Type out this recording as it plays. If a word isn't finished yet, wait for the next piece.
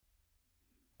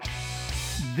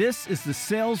This is the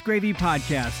Sales Gravy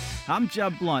Podcast. I'm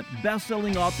Jeb Blunt,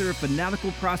 best-selling author of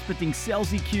Fanatical Prospecting,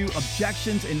 Sales EQ,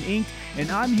 Objections, and Inked,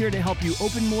 and I'm here to help you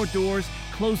open more doors,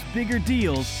 close bigger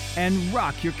deals, and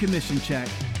rock your commission check.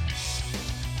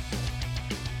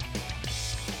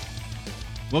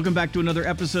 Welcome back to another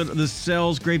episode of the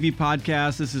Sales Gravy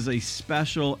Podcast. This is a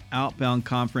special Outbound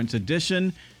Conference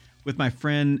edition with my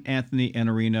friend Anthony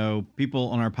Iannarino. People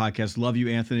on our podcast love you,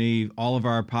 Anthony. All of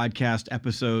our podcast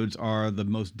episodes are the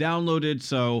most downloaded,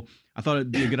 so I thought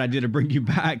it'd be a good idea to bring you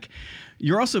back.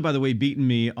 You're also, by the way, beating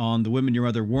me on the Women Your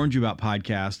Mother Warned You About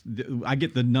podcast. I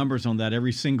get the numbers on that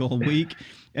every single week,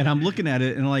 and I'm looking at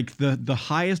it, and like the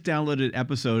highest downloaded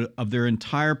episode of their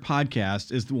entire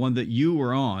podcast is the one that you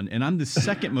were on, and I'm the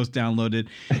second most downloaded.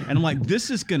 And I'm like,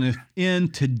 this is going to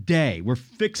end today. We're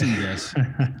fixing this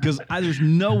because there's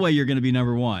no way you're going to be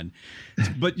number one.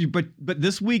 But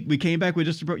this week we came back with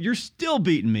just you're still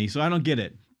beating me, so I don't get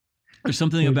it. There's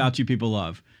something about you people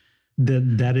love.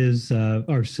 That is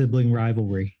our sibling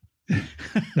rivalry.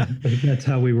 That's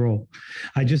how we roll.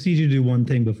 I just need you to do one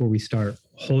thing before we start.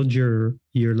 Hold your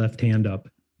left hand up.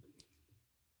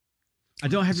 I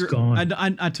don't have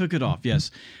I took it off. Yes,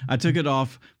 I took it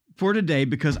off for today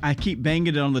because I keep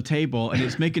banging it on the table and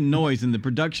it's making noise in the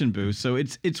production booth. So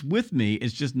it's with me.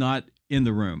 It's just not in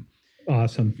the room.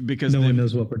 Awesome. Because no one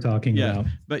knows what we're talking about.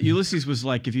 But Ulysses was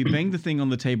like, if you bang the thing on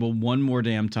the table one more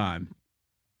damn time,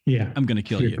 I'm going to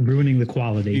kill you. Ruining the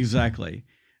quality. Exactly.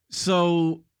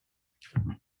 So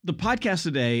the podcast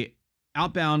today,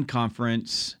 Outbound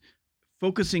Conference,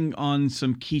 focusing on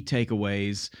some key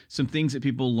takeaways, some things that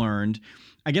people learned.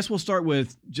 I guess we'll start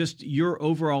with just your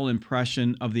overall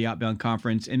impression of the Outbound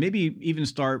Conference, and maybe even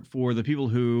start for the people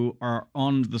who are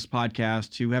on this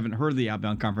podcast who haven't heard of the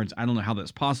Outbound Conference. I don't know how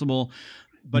that's possible,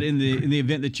 but in the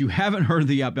event that you haven't heard of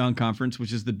the Outbound Conference,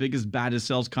 which is the biggest, baddest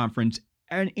sales conference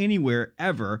and anywhere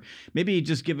ever, maybe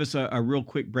just give us a real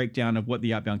quick breakdown of what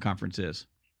the Outbound Conference is.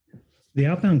 The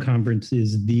Outbound Conference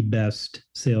is the best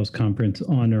sales conference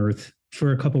on earth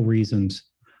for a couple reasons.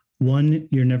 One,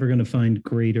 you're never going to find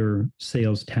greater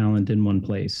sales talent in one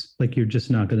place. Like, you're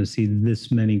just not going to see this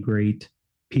many great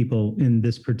people in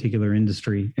this particular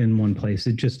industry in one place.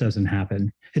 It just doesn't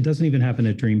happen. It doesn't even happen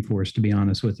at Dreamforce, to be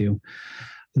honest with you.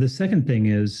 The second thing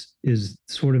is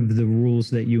sort of the rules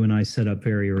that you and I set up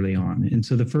very early on. And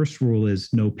so the first rule is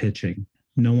no pitching.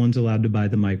 No one's allowed to buy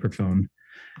the microphone.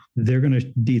 They're going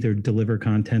to either deliver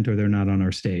content or they're not on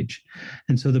our stage.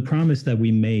 And so the promise that we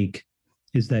make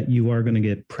is that you are going to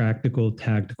get practical,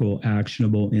 tactical,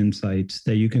 actionable insights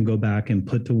that you can go back and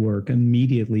put to work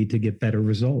immediately to get better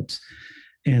results.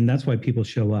 And that's why people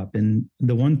show up. And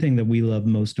the one thing that we love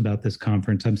most about this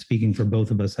conference, I'm speaking for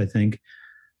both of us, I think,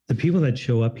 the people that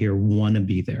show up here want to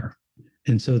be there.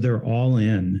 And so they're all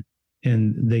in,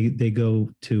 and they go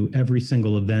to every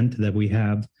single event that we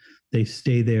have. They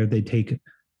stay there. They take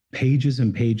pages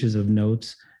and pages of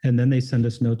notes, and then they send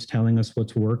us notes telling us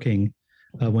what's working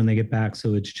when they get back.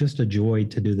 So it's just a joy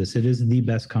to do this. It is the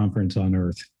best conference on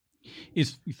earth.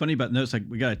 It's funny about notes. Like,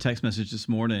 we got a text message this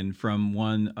morning from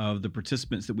one of the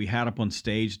participants that we had up on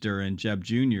stage during Jeb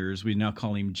Jr.'s. We now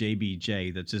call him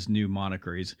JBJ. That's his new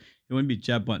moniker. It wouldn't be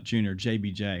Jeb Blunt Jr.,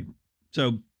 JBJ.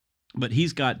 So, but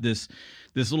he's got this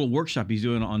little workshop he's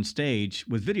doing on stage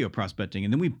with video prospecting.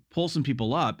 And then we pull some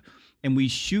people up and we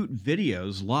shoot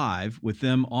videos live with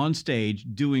them on stage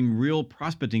doing real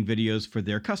prospecting videos for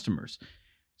their customers.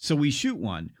 So we shoot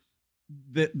one.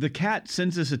 The cat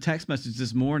sends us a text message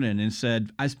this morning and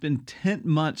said, I spent 10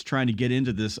 months trying to get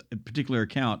into this particular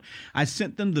account. I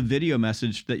sent them the video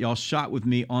message that y'all shot with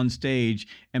me on stage,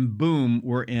 and boom,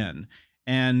 we're in.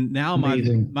 And now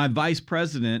my vice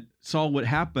president saw what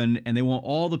happened, and they want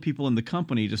all the people in the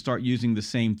company to start using the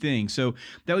same thing. So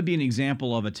that would be an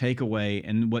example of a takeaway,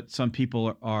 and what some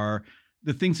people are,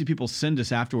 the things that people send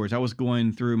us afterwards. I was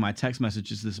going through my text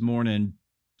messages this morning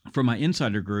from my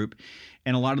insider group,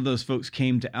 and a lot of those folks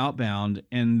came to Outbound,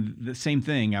 and the same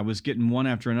thing. I was getting one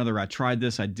after another. I tried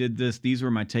this, I did this, these were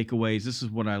my takeaways, this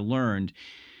is what I learned.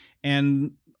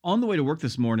 And on the way to work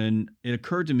this morning, it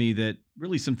occurred to me that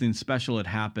really something special had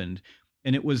happened.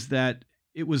 And it was that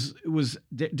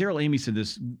Daryl Amy said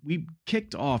this, we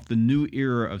kicked off the new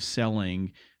era of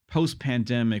selling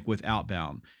post-pandemic with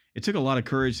Outbound. It took a lot of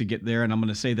courage to get there, and I'm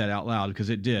going to say that out loud because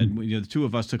it did. The two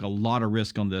of us took a lot of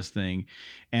risk on this thing,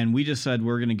 and we just said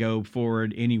we're going to go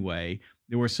forward anyway.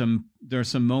 There were some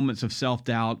moments of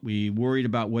self-doubt. We worried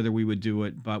about whether we would do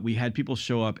it, but we had people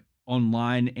show up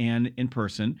online and in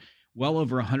person. Well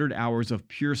over 100 hours of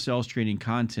pure sales training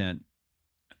content.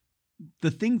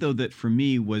 The thing, though, that for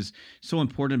me was so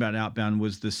important about Outbound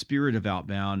was the spirit of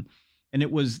Outbound. And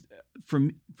it was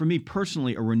for me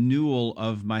personally, a renewal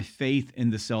of my faith in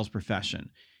the sales profession.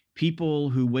 People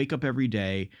who wake up every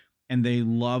day and they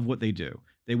love what they do.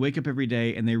 They wake up every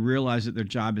day and they realize that their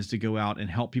job is to go out and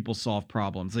help people solve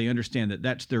problems. They understand that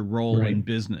that's their role in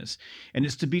business. And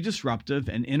it's to be disruptive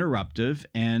and interruptive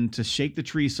and to shake the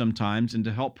tree sometimes and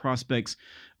to help prospects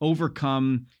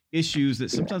overcome issues that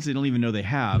sometimes they don't even know they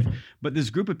have. But this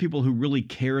group of people who really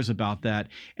cares about that,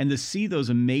 and to see those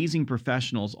amazing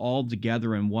professionals all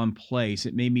together in one place,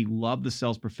 it made me love the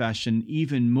sales profession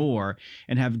even more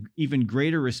and have even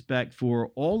greater respect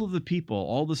for all of the people,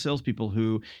 all the salespeople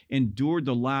who endured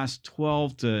the last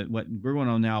 12 to what we're going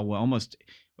on now, well, almost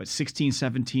 16,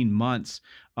 17 months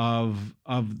of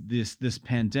this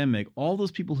pandemic. All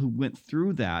those people who went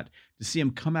through that, to see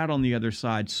them come out on the other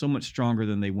side so much stronger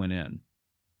than they went in.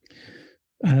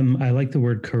 I like the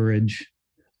word courage.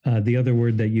 The other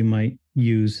word that you might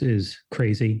use is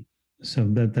crazy. So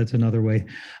that's another way.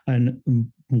 And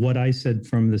what I said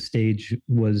from the stage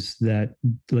was that,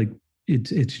 like,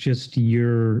 it's just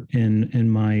your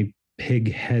and my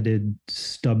pig-headed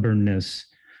stubbornness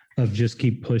of just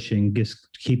keep pushing, just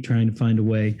keep trying to find a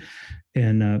way.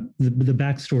 And the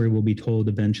backstory will be told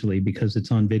eventually because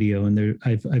it's on video. And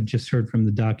I've just heard from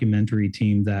the documentary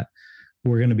team that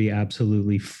we're going to be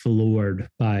absolutely floored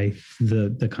by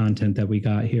the content that we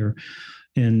got here.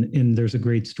 And there's a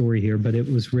great story here, but it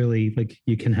was really like,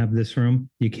 you can have this room,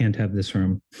 you can't have this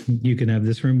room. You can have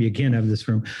this room, you can't have this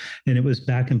room. And it was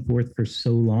back and forth for so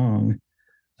long.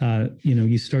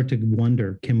 You start to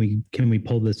wonder, can we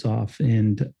pull this off?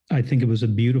 And I think it was a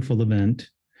beautiful event.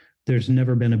 There's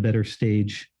never been a better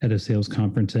stage at a sales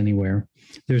conference anywhere.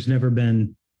 There's never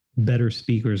been better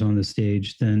speakers on the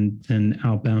stage than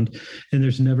Outbound. And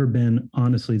there's never been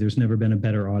a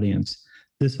better audience.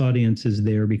 This audience is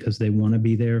there because they want to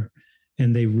be there,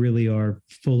 and they really are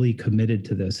fully committed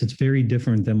to this. It's very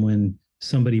different than when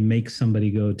somebody makes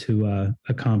somebody go to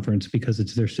a conference because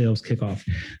it's their sales kickoff.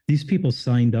 These people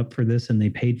signed up for this and they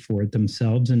paid for it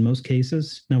themselves in most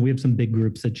cases. Now, we have some big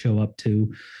groups that show up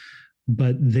too,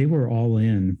 but they were all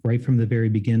in right from the very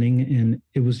beginning. And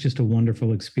it was just a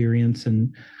wonderful experience.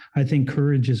 And I think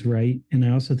courage is right. And I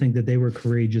also think that they were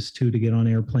courageous too, to get on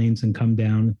airplanes and come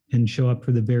down and show up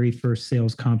for the very first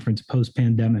sales conference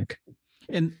post-pandemic.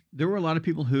 And there were a lot of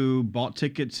people who bought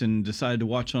tickets and decided to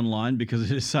watch online because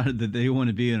they decided that they want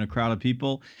to be in a crowd of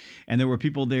people. And there were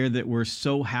people there that were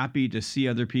so happy to see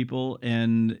other people,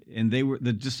 and they were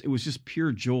it was just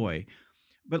pure joy.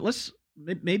 But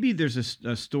maybe there's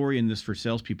a story in this for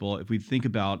salespeople. If we think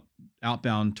about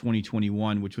Outbound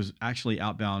 2021, which was actually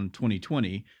Outbound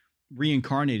 2020,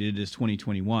 reincarnated as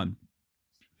 2021.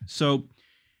 So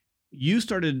you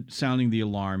started sounding the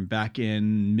alarm back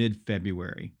in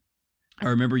mid-February. I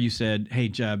remember you said, "Hey,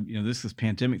 Jeb, this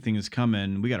pandemic thing is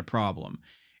coming. We got a problem."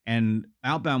 And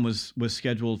Outbound was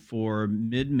scheduled for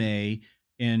mid-May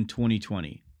in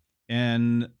 2020.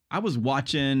 And I was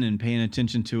watching and paying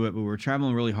attention to it, but we were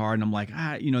traveling really hard. And I'm like,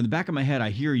 in the back of my head,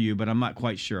 I hear you, but I'm not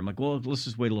quite sure. I'm like, well, let's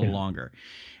just wait a little longer.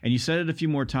 And you said it a few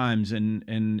more times,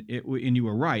 and you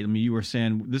were right. I mean, you were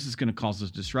saying this is going to cause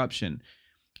us disruption.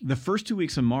 The first 2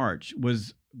 weeks of March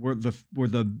were the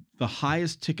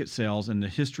highest ticket sales in the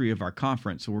history of our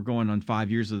conference. So we're going on 5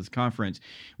 years of this conference.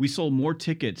 We sold more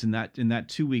tickets in that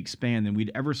 2 week span than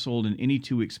we'd ever sold in any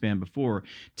 2 week span before.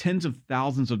 Tens of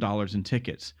thousands of dollars in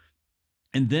tickets.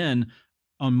 And then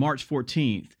on March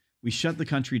 14th, we shut the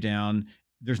country down.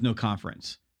 There's no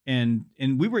conference. And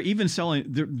we were even selling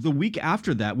the week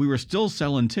after that, we were still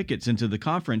selling tickets into the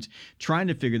conference, trying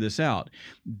to figure this out.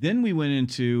 Then we went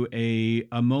into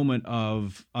a moment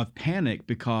of panic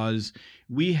because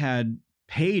we had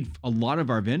paid a lot of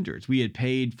our vendors. We had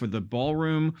paid for the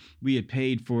ballroom. We had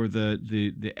paid for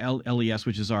the LES,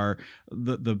 which is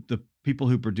the people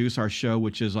who produce our show,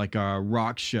 which is like a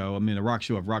rock show. I mean, a rock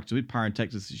show of rock. So we Pyre in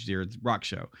Texas this year, it's rock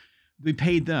show. We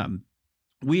paid them.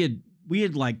 We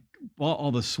had like bought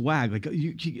all the swag, like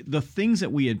the things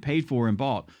that we had paid for and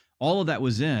bought. All of that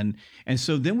was in. And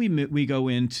so then we go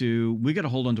into, we got to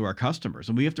hold on to our customers,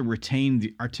 and we have to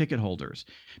retain our ticket holders,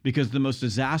 because the most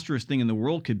disastrous thing in the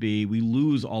world could be we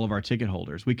lose all of our ticket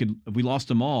holders. If we lost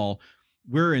them all,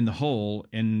 we're in the hole,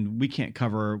 and we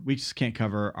just can't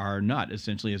cover our nut,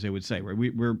 essentially, as they would say.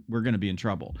 We're going to be in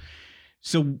trouble.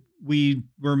 So we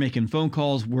were making phone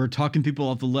calls. We're talking people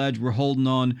off the ledge. We're holding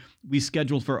on. We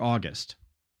scheduled for August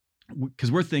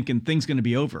because we're thinking things going to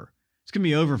be over. It's going to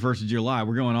be over 1st of July.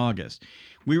 We're going August.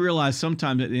 We realized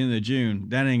sometime at the end of June,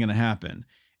 that ain't going to happen.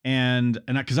 And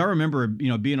because I remember,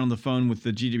 being on the phone with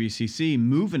the GWCC,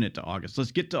 moving it to August.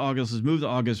 Let's get to August. Let's move to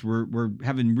August. We're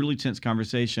having really tense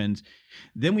conversations.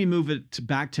 Then we move it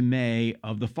back to May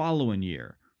of the following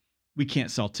year. we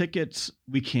can't sell tickets,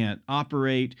 we can't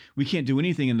operate, we can't do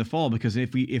anything in the fall, because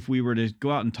if we were to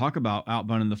go out and talk about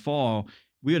Outbound in the fall,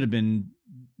 we would have been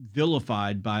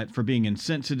vilified for being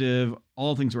insensitive.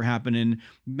 All things were happening,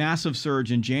 massive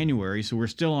surge in January, so we're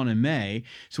still on in May,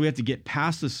 so we have to get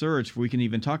past the surge before we can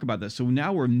even talk about that. So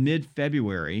now we're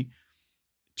mid-February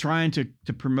trying to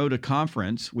promote a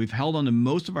conference. We've held on to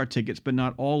most of our tickets, but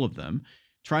not all of them.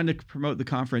 Trying to promote the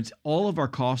conference, all of our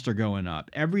costs are going up.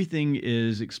 Everything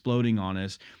is exploding on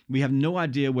us. We have no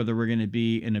idea whether we're going to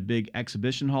be in a big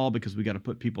exhibition hall because we got to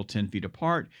put people 10 feet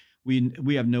apart.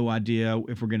 We have no idea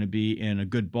if we're going to be in a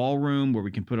good ballroom where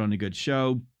we can put on a good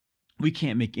show. We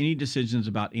can't make any decisions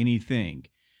about anything.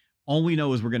 All we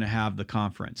know is we're going to have the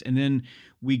conference. And then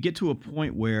we get to a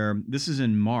point where, this is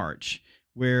in March,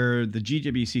 where the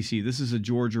GWCC, this is the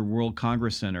Georgia World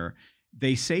Congress Center,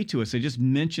 they say to us, they just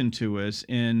mentioned to us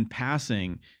in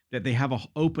passing that they have an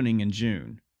opening in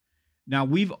June. Now,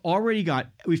 we've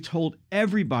told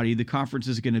everybody the conference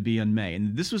is going to be in May.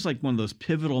 And this was like one of those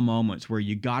pivotal moments where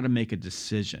you got to make a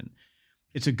decision.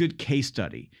 It's a good case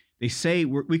study. They say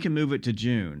we can move it to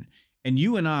June. And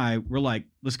you and I were like,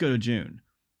 let's go to June.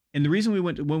 And the reason we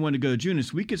wanted to go to June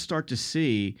is we could start to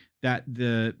see that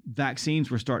the vaccines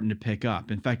were starting to pick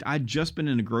up. In fact, I'd just been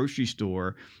in a grocery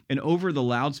store, and over the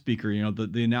loudspeaker,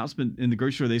 the announcement in the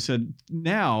grocery store, they said,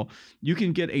 now you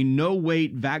can get a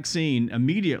no-wait vaccine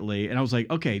immediately. And I was like,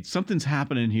 okay, something's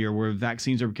happening here where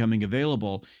vaccines are becoming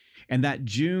available. And that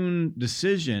June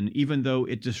decision, even though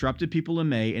it disrupted people in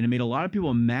May and it made a lot of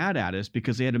people mad at us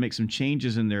because they had to make some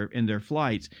changes in their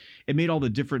flights, it made all the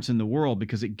difference in the world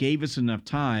because it gave us enough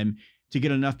time to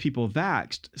get enough people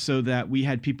vaxxed so that we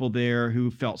had people there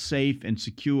who felt safe and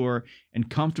secure and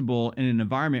comfortable in an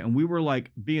environment. And we were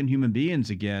like being human beings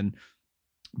again.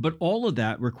 But all of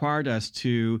that required us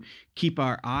to keep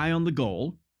our eye on the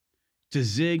goal, to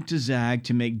zig, to zag,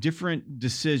 to make different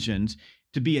decisions,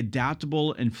 to be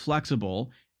adaptable and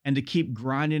flexible, and to keep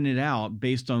grinding it out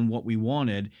based on what we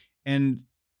wanted. And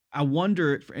I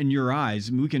wonder, in your eyes,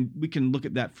 I mean, we can look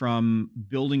at that from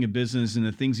building a business and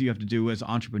the things you have to do as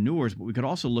entrepreneurs, but we could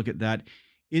also look at that.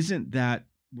 Isn't that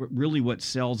really what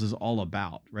sales is all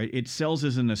about, right? Sales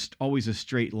isn't always a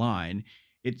straight line.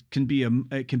 It can be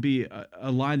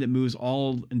a line that moves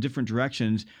all in different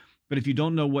directions. But if you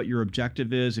don't know what your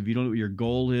objective is, if you don't know what your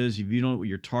goal is, if you don't know what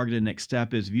your targeted next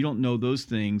step is, if you don't know those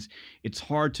things, it's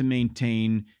hard to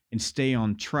maintain and stay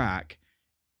on track.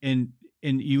 And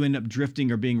you end up drifting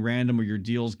or being random, or your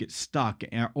deals get stuck,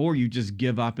 or you just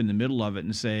give up in the middle of it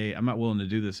and say, I'm not willing to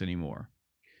do this anymore.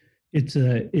 It's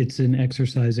an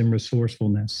exercise in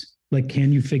resourcefulness. Like,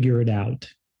 can you figure it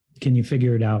out? Can you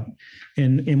figure it out?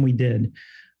 And we did.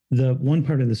 The one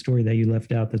part of the story that you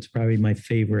left out that's probably my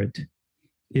favorite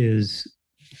is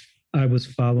I was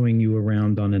following you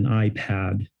around on an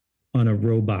iPad on a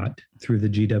robot through the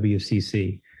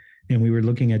GWCC. And we were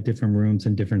looking at different rooms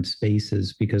and different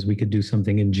spaces because we could do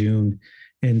something in June.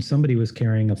 And somebody was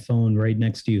carrying a phone right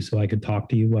next to you so I could talk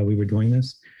to you while we were doing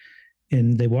this.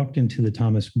 And they walked into the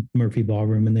Thomas Murphy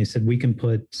Ballroom and they said, we can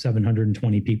put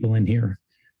 720 people in here.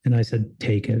 And I said,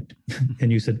 take it.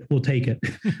 And you said, we'll take it.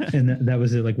 And that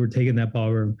was it. Like, we're taking that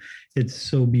ballroom. It's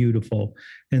so beautiful.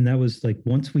 And that was like,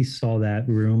 once we saw that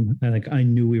room, I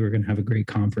knew we were going to have a great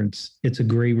conference. It's a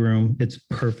great room. It's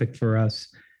perfect for us.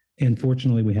 And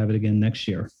fortunately, we have it again next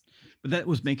year. But that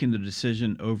was making the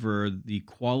decision over the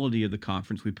quality of the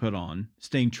conference we put on,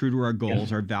 staying true to our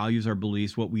goals, our values, our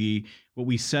beliefs, what we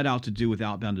set out to do with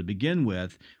Outbound to begin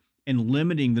with, and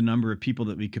limiting the number of people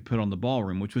that we could put on the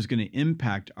ballroom, which was going to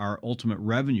impact our ultimate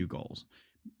revenue goals.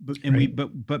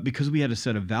 But because we had a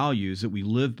set of values that we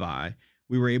live by,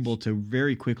 we were able to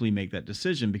very quickly make that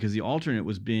decision, because the alternate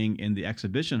was being in the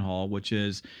exhibition hall, which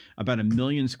is about 1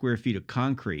 million square feet of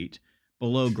concrete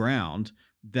below ground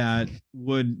that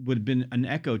would have been an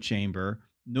echo chamber,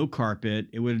 no carpet.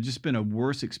 It would have just been a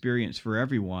worse experience for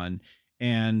everyone.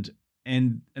 And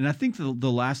I think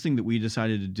the last thing that we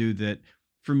decided to do that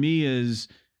for me is,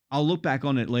 I'll look back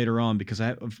on it later on because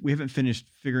we haven't finished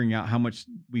figuring out how much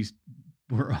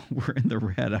we're in the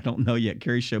red. I don't know yet.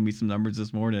 Carrie showed me some numbers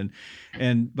this morning,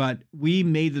 but we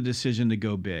made the decision to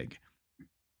go big.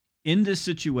 In this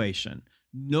situation,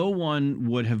 no one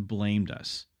would have blamed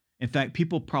us. In fact,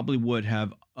 people probably would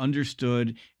have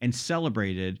understood and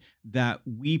celebrated that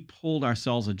we pulled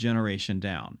ourselves a generation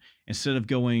down. Instead of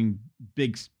going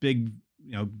big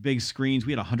screens,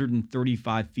 we had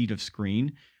 135 feet of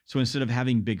screen. So instead of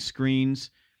having big screens,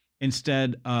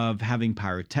 instead of having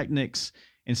pyrotechnics,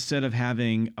 instead of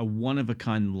having a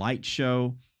one-of-a-kind light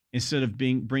show, instead of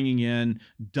bringing in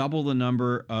double the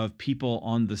number of people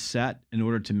on the set in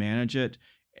order to manage it,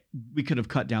 we could have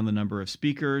cut down the number of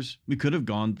speakers. We could have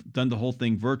done the whole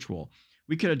thing virtual.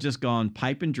 We could have just gone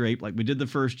pipe and drape like we did the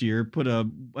first year, put a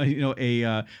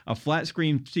flat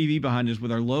screen TV behind us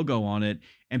with our logo on it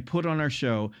and put on our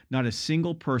show. Not a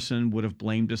single person would have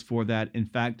blamed us for that. In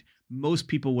fact, most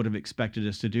people would have expected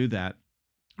us to do that.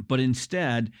 But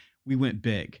instead, we went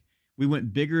big. We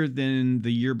went bigger than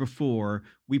the year before.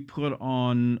 We put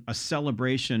on a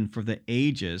celebration for the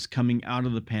ages coming out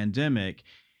of the pandemic.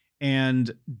 And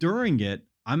during it,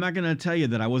 I'm not going to tell you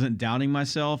that I wasn't doubting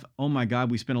myself. Oh my God,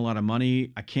 we spent a lot of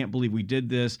money. I can't believe we did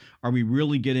this. Are we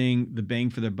really getting the bang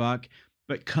for the buck?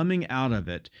 But coming out of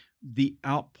it, the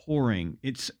outpouring,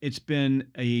 it's been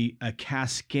a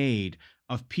cascade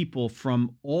of people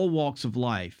from all walks of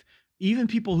life, even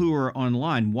people who are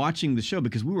online watching the show,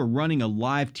 because we were running a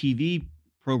live TV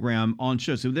program on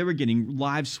show. So they were getting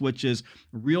live switches,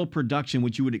 real production,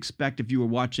 which you would expect if you were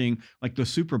watching like the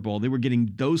Super Bowl. They were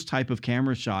getting those type of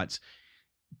camera shots.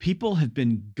 People have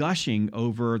been gushing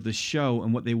over the show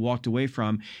and what they walked away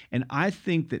from. And I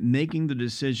think that making the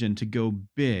decision to go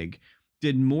big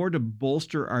did more to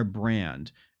bolster our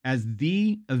brand as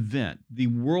the event, the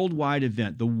worldwide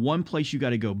event, the one place you got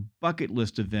to go bucket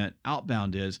list event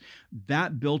Outbound is.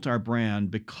 That built our brand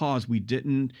because we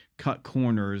didn't cut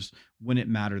corners when it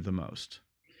mattered the most.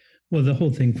 Well, the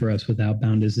whole thing for us with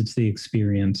Outbound is it's the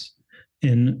experience.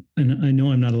 And I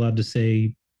know I'm not allowed to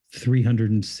say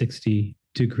 360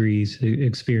 degrees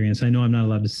experience. I know I'm not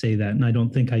allowed to say that, and I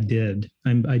don't think I did.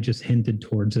 I just hinted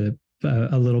towards it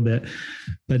a little bit.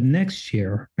 But next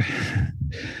year, I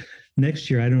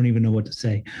don't even know what to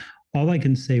say. All I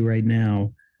can say right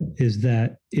now is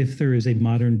that if there is a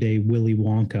modern day Willy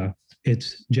Wonka,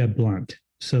 it's Jeb Blount.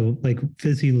 So like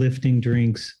fizzy lifting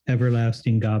drinks,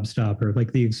 everlasting gobstopper,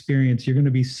 like the experience, you're going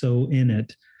to be so in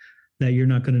it that you're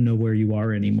not going to know where you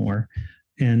are anymore.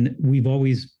 And we've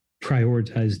always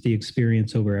prioritized the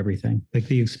experience over everything. Like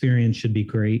the experience should be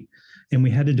great. And we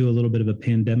had to do a little bit of a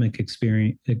pandemic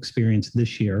experience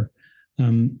this year.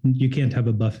 You can't have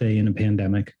a buffet in a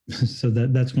pandemic. So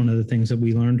that's one of the things that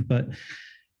we learned, but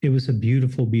it was a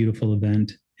beautiful, beautiful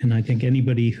event. And I think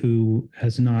anybody who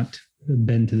has not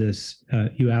been to this,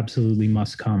 you absolutely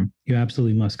must come. You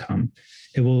absolutely must come.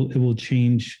 It will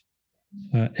change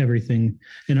everything.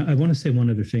 And I want to say one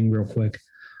other thing real quick.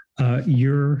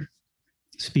 Your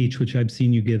speech, which I've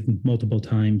seen you give multiple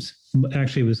times,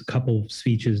 actually it was a couple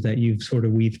speeches that you've sort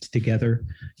of weaved together.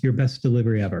 Your best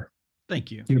delivery ever.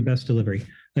 Thank you. Your best delivery.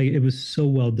 Like, it was so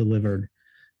well delivered.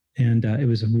 And it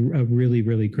was a really,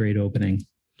 really great opening.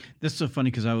 That's so funny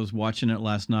because I was watching it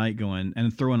last night going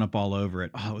and throwing up all over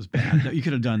it. Oh, it was bad. You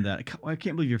could have done that. I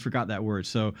can't believe you forgot that word.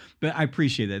 So, but I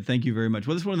appreciate that. Thank you very much.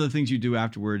 Well, that's one of the things you do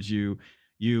afterwards. You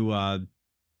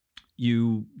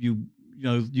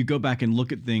go back and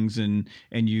look at things and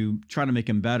you try to make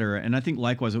them better. And I think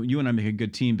likewise, you and I make a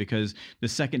good team because the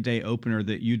second day opener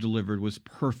that you delivered was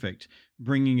perfect,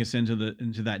 bringing us into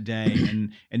that day.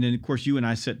 And then of course you and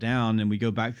I sit down and we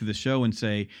go back through the show and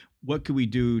say, what could we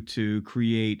do to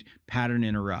create pattern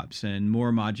interrupts and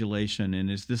more modulation? And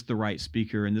is this the right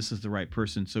speaker? And this is the right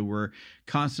person. So we're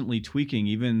constantly tweaking.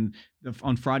 Even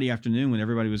on Friday afternoon, when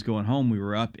everybody was going home, we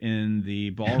were up in the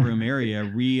ballroom area,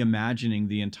 reimagining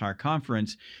the entire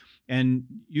conference. And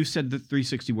you said the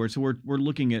 360 word. So we're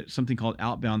looking at something called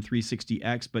Outbound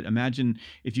 360X. But imagine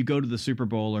if you go to the Super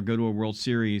Bowl or go to a World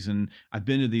Series, and I've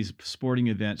been to these sporting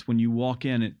events, when you walk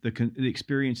in, the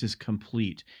experience is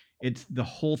complete. It's the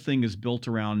whole thing is built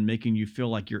around making you feel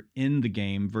like you're in the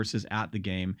game versus at the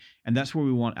game. And that's where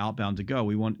we want Outbound to go.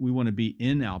 We want to be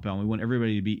in Outbound. We want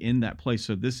everybody to be in that place.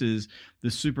 So this is the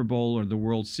Super Bowl or the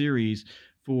World Series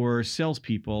for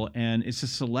salespeople. And it's a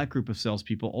select group of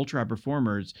salespeople, ultra high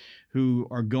performers who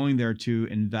are going there to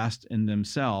invest in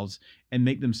themselves and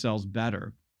make themselves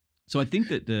better. So I think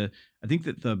that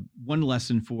the one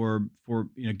lesson for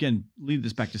again, lead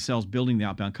this back to sales, building the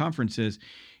Outbound conference is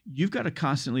you've got to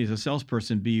constantly, as a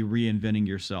salesperson, be reinventing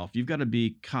yourself. You've got to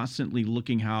be constantly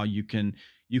looking how you can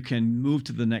move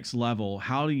to the next level.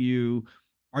 Are you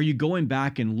going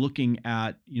back and looking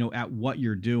at what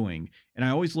you're doing? And I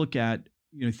always look at,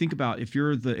 think about if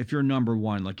you're number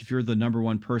one, like if you're the number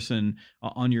one person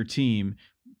on your team,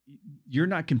 you're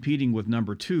not competing with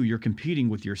number two, you're competing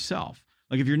with yourself.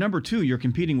 Like if you're number two, you're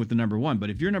competing with the number one. But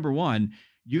if you're number one,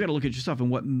 you got to look at yourself.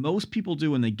 And what most people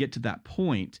do when they get to that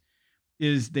point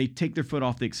is they take their foot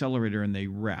off the accelerator and they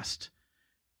rest.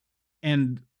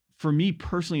 And for me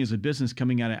personally, as a business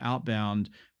coming out of Outbound,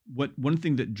 one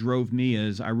thing that drove me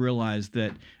is I realized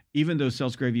that even though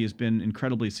Sales Gravy has been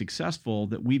incredibly successful,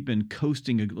 that we've been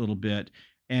coasting a little bit,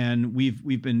 and we've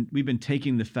been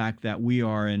taking the fact that we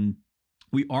are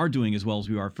doing as well as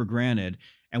we are for granted.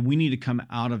 And we need to come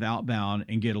out of outbound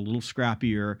and get a little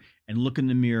scrappier and look in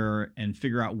the mirror and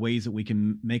figure out ways that we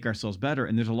can make ourselves better.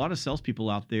 And there's a lot of salespeople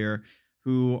out there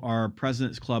who are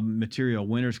President's Club material,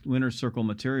 winner's circle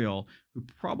material, who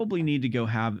probably need to go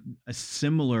have a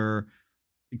similar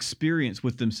experience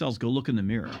with themselves. Go look in the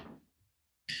mirror.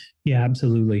 Yeah,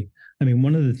 absolutely. I mean,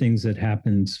 one of the things that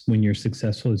happens when you're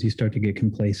successful is you start to get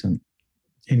complacent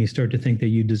and you start to think that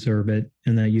you deserve it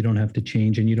and that you don't have to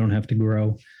change and you don't have to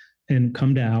grow. And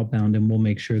come to Outbound and we'll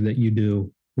make sure that you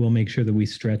do. We'll make sure that we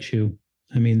stretch you.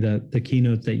 I mean, the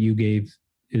keynote that you gave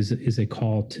is a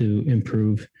call to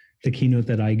improve. The keynote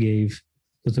that I gave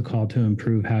was a call to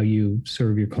improve how you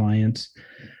serve your clients.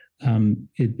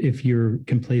 If you're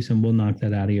complacent, we'll knock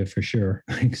that out of you for sure.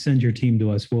 Send your team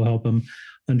to us. We'll help them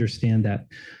understand that.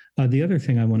 The other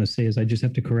thing I want to say is I just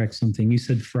have to correct something. You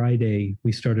said Friday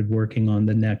we started working on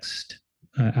the next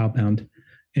Outbound,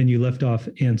 and you left off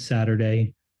and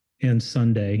Saturday and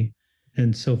Sunday,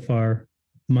 and so far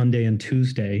Monday and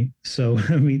Tuesday. So,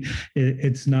 I mean,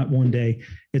 it's not one day.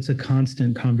 It's a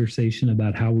constant conversation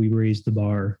about how we raise the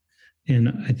bar. And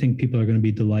I think people are going to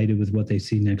be delighted with what they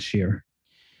see next year.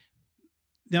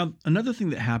 Now, another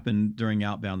thing that happened during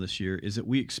Outbound this year is that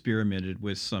we experimented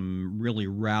with some really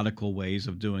radical ways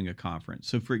of doing a conference.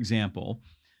 So, for example,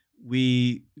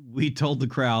 we told the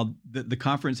crowd that the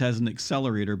conference has an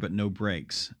accelerator but no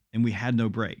brakes, and we had no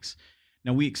brakes.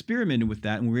 Now, we experimented with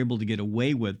that and we were able to get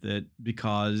away with it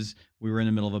because we were in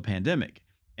the middle of a pandemic.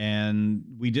 And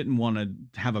we didn't want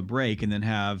to have a break and then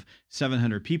have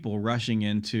 700 people rushing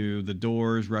into the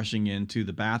doors, rushing into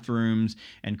the bathrooms,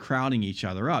 and crowding each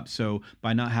other up. So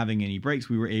by not having any breaks,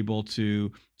 we were able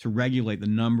to regulate the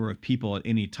number of people at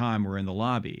any time we're in the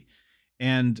lobby.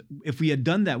 And if we had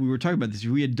done that, we were talking about this, if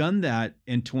we had done that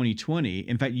in 2020,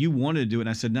 in fact, you wanted to do it. And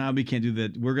I said, no, we can't do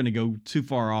that. We're going to go too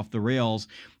far off the rails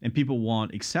and people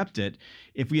won't accept it.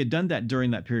 If we had done that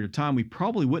during that period of time, we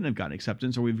probably wouldn't have gotten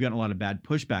acceptance, or we've gotten a lot of bad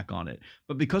pushback on it.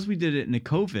 But because we did it in the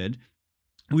COVID,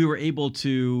 we were able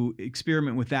to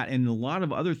experiment with that and a lot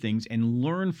of other things and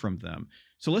learn from them.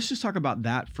 So let's just talk about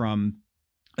that from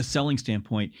a selling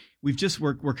standpoint.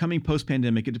 We're coming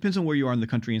post-pandemic. It depends on where you are in the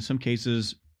country. In some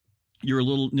cases, you're a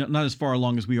little not as far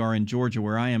along as we are in Georgia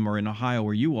where I am, or in Ohio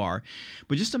where you are.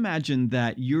 But just imagine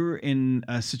that you're in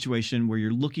a situation where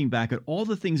you're looking back at all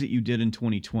the things that you did in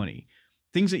 2020,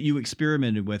 things that you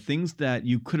experimented with, things that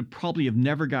you could have probably have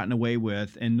never gotten away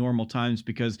with in normal times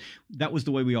because that was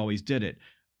the way we always did it.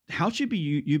 How should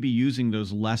you be using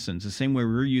those lessons the same way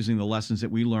we're using the lessons that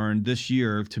we learned this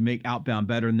year to make Outbound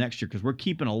better next year? Because we're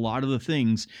keeping a lot of the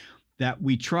things that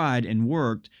we tried and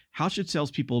worked. How should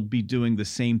salespeople be doing the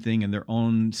same thing in their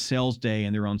own sales day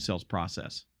and their own sales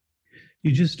process?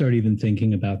 You just start even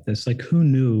thinking about this. Like, who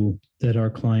knew that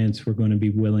our clients were going to be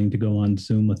willing to go on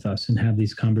Zoom with us and have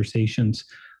these conversations?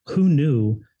 Who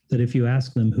knew that if you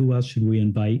ask them, who else should we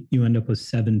invite? You end up with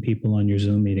 7 people on your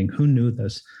Zoom meeting. Who knew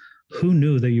this? Who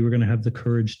knew that you were going to have the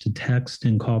courage to text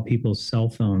and call people's cell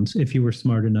phones if you were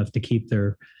smart enough to keep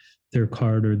their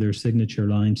card or their signature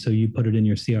line, so you put it in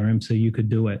your CRM so you could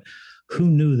do it? Who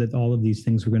knew that all of these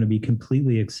things were going to be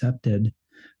completely accepted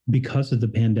because of the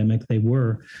pandemic? They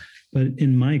were. But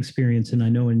in my experience, and I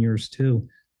know in yours too,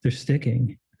 they're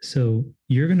sticking. So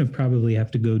you're going to probably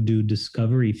have to go do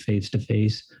discovery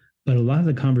face-to-face. But a lot of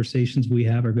the conversations we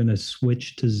have are going to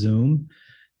switch to Zoom.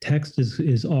 Text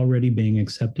is already being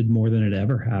accepted more than it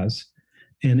ever has.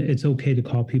 And it's okay to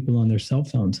call people on their cell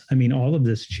phones. I mean, all of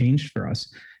this changed for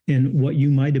us. And what you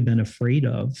might have been afraid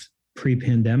of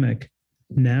pre-pandemic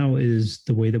now is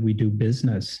the way that we do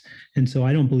business. And so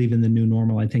I don't believe in the new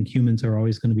normal. I think humans are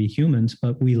always going to be humans,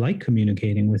 but we like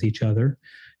communicating with each other.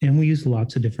 And we use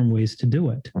lots of different ways to do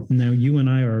it. Now, you and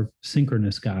I are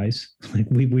synchronous guys. Like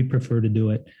we prefer to do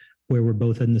it where we're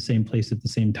both in the same place at the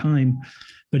same time.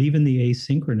 But even the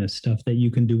asynchronous stuff that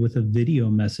you can do with a video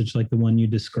message like the one you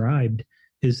described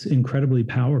is incredibly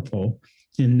powerful.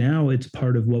 And now it's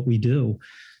part of what we do.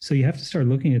 So you have to start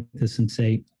looking at this and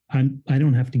say, I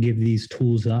don't have to give these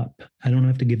tools up. I don't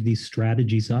have to give these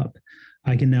strategies up.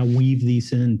 I can now weave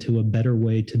these into a better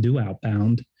way to do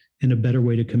outbound and a better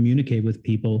way to communicate with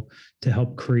people to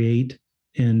help create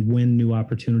and win new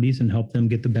opportunities and help them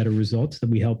get the better results that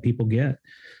we help people get.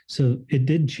 So it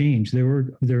did change.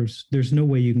 There's no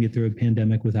way you can get through a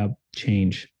pandemic without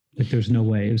change. Like, there's no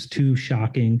way. It was too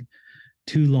shocking,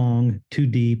 too long, too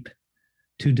deep,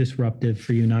 too disruptive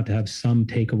for you not to have some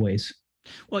takeaways.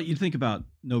 Well, you think about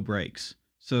no breaks.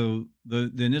 So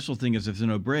the initial thing is, if there's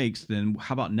no breaks, then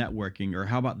how about networking, or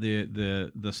how about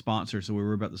the sponsors? So we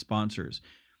were about the sponsors.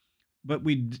 but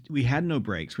we had no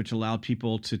breaks, which allowed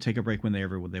people to take a break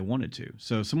whenever they wanted to.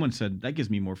 So someone said that gives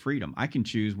me more freedom. I can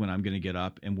choose when I'm going to get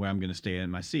up and where I'm going to stay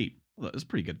in my seat. Well, that's a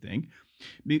pretty good thing.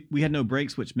 We had no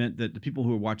breaks, which meant that the people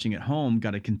who were watching at home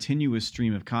got a continuous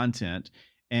stream of content,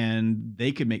 and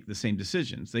they could make the same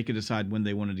decisions. They could decide when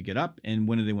they wanted to get up and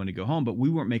when they wanted to go home, but we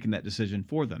weren't making that decision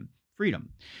for them. Freedom.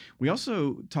 We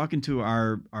also, talking to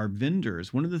our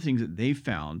vendors, one of the things that they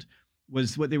found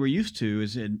was what they were used to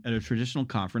is at a traditional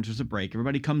conference, there's a break,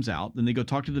 everybody comes out, then they go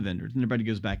talk to the vendors, and everybody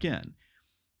goes back in.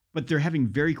 But they're having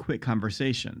very quick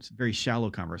conversations, very shallow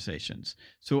conversations.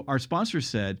 So our sponsor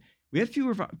said, we had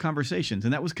fewer conversations,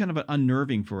 and that was kind of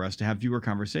unnerving for us to have fewer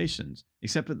conversations,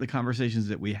 except that the conversations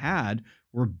that we had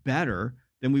were better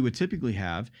than we would typically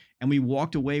have. And we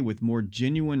walked away with more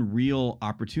genuine, real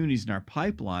opportunities in our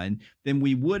pipeline than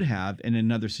we would have in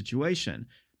another situation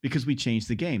because we changed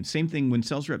the game. Same thing when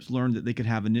sales reps learned that they could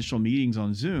have initial meetings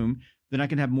on Zoom, then I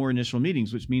can have more initial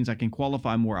meetings, which means I can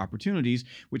qualify more opportunities,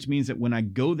 which means that when I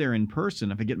go there in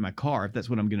person, if I get in my car, if that's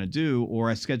what I'm going to do, or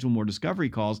I schedule more discovery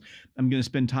calls, I'm going to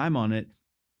spend time on it.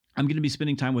 I'm going to be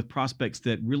spending time with prospects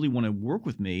that really want to work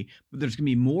with me, but there's going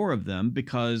to be more of them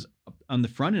because on the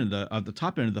front end of the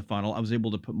top end of the funnel, I was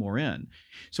able to put more in.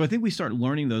 So I think we start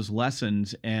learning those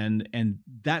lessons, and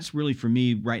that's really for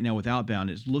me right now with Outbound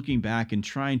is looking back and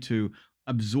trying to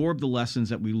absorb the lessons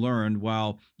that we learned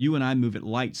while you and I move at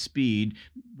light speed,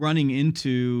 running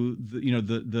into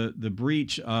the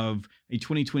breach of a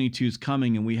 2022 is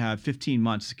coming, and we have 15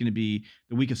 months. It's going to be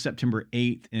the week of September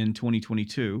 8th in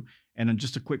 2022. And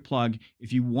just a quick plug,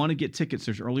 if you want to get tickets,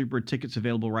 there's early bird tickets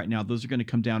available right now. Those are going to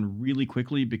come down really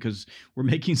quickly because we're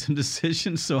making some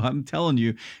decisions. So I'm telling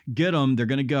you, get them. They're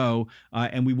going to go,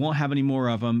 and we won't have any more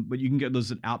of them. But you can get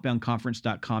those at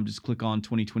outboundconference.com. Just click on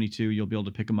 2022. You'll be able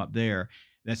to pick them up there.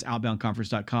 That's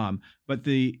outboundconference.com. But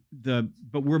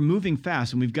but we're moving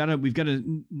fast, and we've got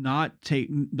to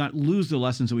not lose the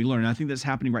lessons that we learned. And I think that's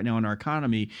happening right now in our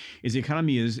economy. Is the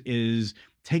economy is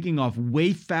taking off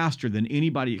way faster than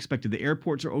anybody expected. The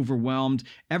airports are overwhelmed.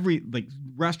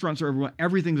 Restaurants are overwhelmed.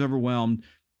 Everything's overwhelmed.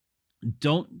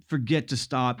 Don't forget to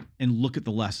stop and look at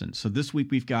the lessons. So this week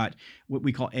we've got what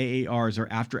we call AARs, or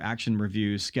after action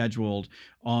reviews, scheduled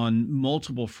on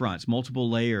multiple fronts, multiple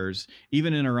layers,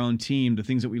 even in our own team, the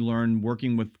things that we learn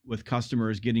working with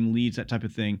customers, getting leads, that type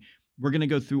of thing. We're going to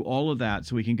go through all of that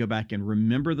so we can go back and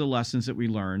remember the lessons that we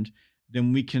learned.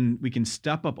 Then we can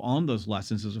step up on those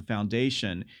lessons as a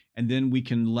foundation, and then we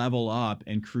can level up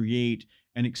and create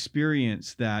an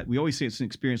experience that we always say it's an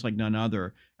experience like none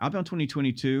other. Outbound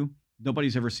 2022,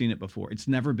 nobody's ever seen it before. It's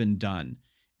never been done.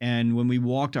 And when we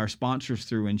walked our sponsors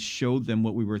through and showed them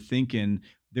what we were thinking,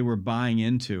 they were buying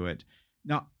into it.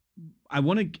 Now, I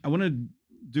want to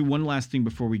do one last thing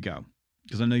before we go,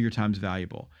 because I know your time's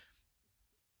valuable.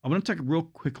 I want to talk real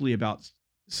quickly about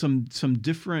some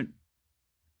different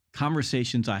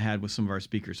conversations I had with some of our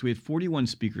speakers. So we had 41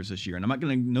 speakers this year, and I'm not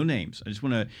going to no names. I just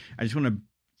want to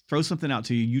throw something out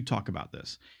to you. You talk about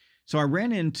this. So I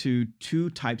ran into two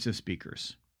types of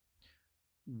speakers.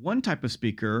 One type of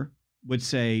speaker would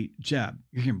say, Jeb,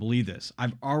 you can't believe this.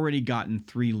 I've already gotten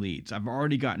 3 leads. I've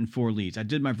already gotten 4 leads. I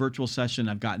did my virtual session.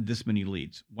 I've gotten this many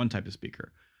leads. One type of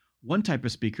speaker. One type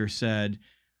of speaker said,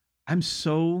 I'm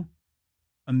so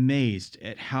amazed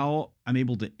at how I'm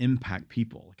able to impact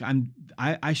people.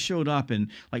 I showed up, and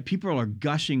like people are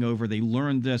gushing over, they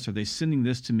learned this, or they sending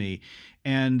this to me.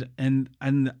 And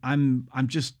I'm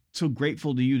just so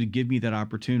grateful to you to give me that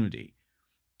opportunity.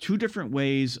 2 different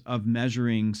ways of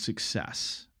measuring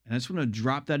success. And I just want to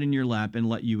drop that in your lap and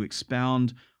let you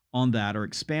expound on that or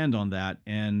expand on that.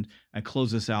 And I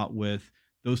close this out with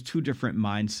those 2 different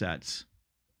mindsets.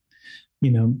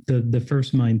 The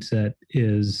first mindset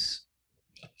is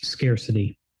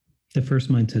scarcity. The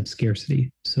first mindset,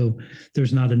 scarcity. So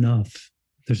there's not enough.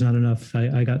 There's not enough.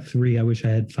 I got 3. I wish I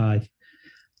had 5.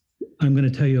 I'm going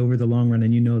to tell you over the long run,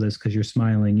 and you know this because you're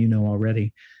smiling,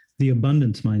 already, the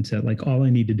abundance mindset, like all I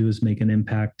need to do is make an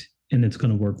impact and it's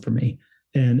going to work for me.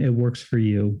 And it works for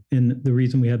you. And the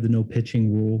reason we have the no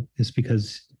pitching rule is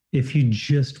because if you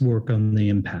just work on the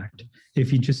impact,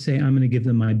 if you just say, I'm going to give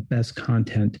them my best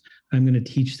content, I'm going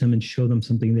to teach them and show them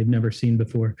something they've never seen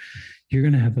before, you're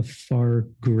going to have a far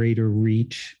greater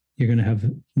reach. You're going to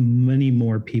have many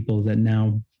more people that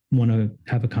now want to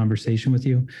have a conversation with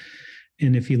you.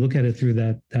 And if you look at it through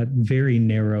that very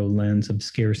narrow lens of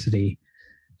scarcity,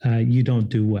 you don't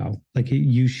do well. Like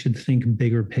you should think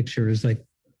bigger pictures, like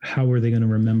how are they going to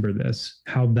remember this?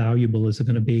 How valuable is it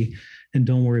going to be? And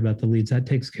don't worry about the leads. That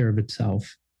takes care of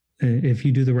itself. If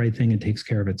you do the right thing, it takes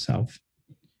care of itself.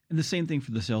 And the same thing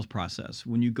for the sales process.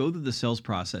 When you go through the sales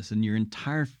process and your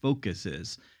entire focus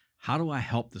is, How do I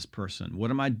help this person?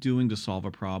 What am I doing to solve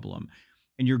a problem?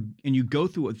 And you go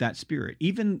through it with that spirit.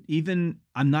 Even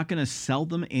I'm not going to sell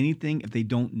them anything if they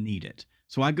don't need it.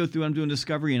 So I go through, I'm doing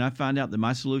discovery, and I find out that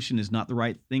my solution is not the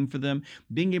right thing for them.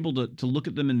 Being able to look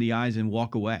at them in the eyes and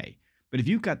walk away. But if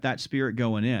you've got that spirit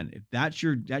going in, if that's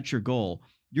your goal,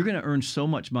 you're going to earn so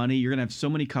much money. You're going to have so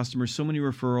many customers, so many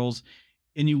referrals,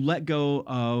 and you let go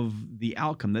of the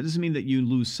outcome. That doesn't mean that you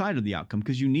lose sight of the outcome,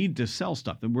 because you need to sell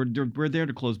stuff, and we're there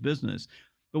to close business.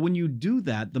 But when you do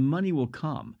that, the money will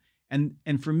come.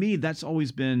 And for me, that's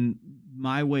always been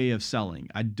my way of selling.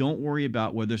 I don't worry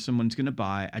about whether someone's going to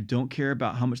buy. I don't care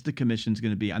about how much the commission is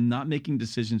going to be. I'm not making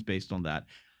decisions based on that.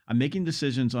 I'm making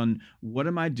decisions on what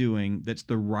am I doing that's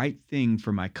the right thing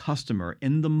for my customer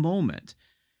in the moment.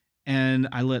 And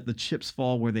I let the chips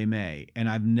fall where they may. And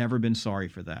I've never been sorry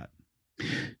for that.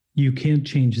 You can't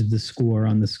change the score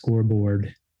on the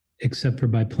scoreboard except for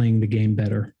by playing the game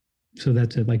better. So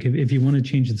that's it. Like if you want to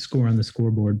change the score on the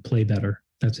scoreboard, play better.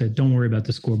 That's it. Don't worry about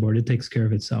the scoreboard. It takes care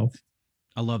of itself.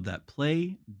 I love that.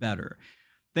 Play better.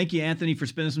 Thank you, Anthony, for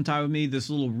spending some time with me. This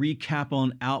little recap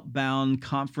on Outbound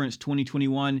Conference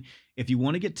 2021. If you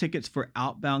want to get tickets for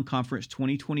Outbound Conference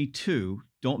 2022,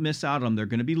 don't miss out on them. They're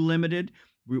going to be limited.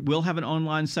 We'll have an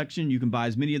online section. You can buy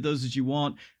as many of those as you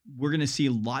want. We're going to see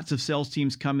lots of sales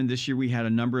teams coming this year. We had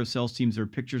a number of sales teams. Their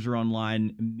pictures are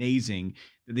online. Amazing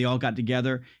that they all got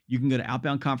together. You can go to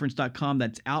outboundconference.com.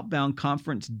 That's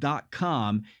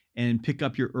outboundconference.com and pick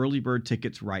up your early bird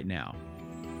tickets right now.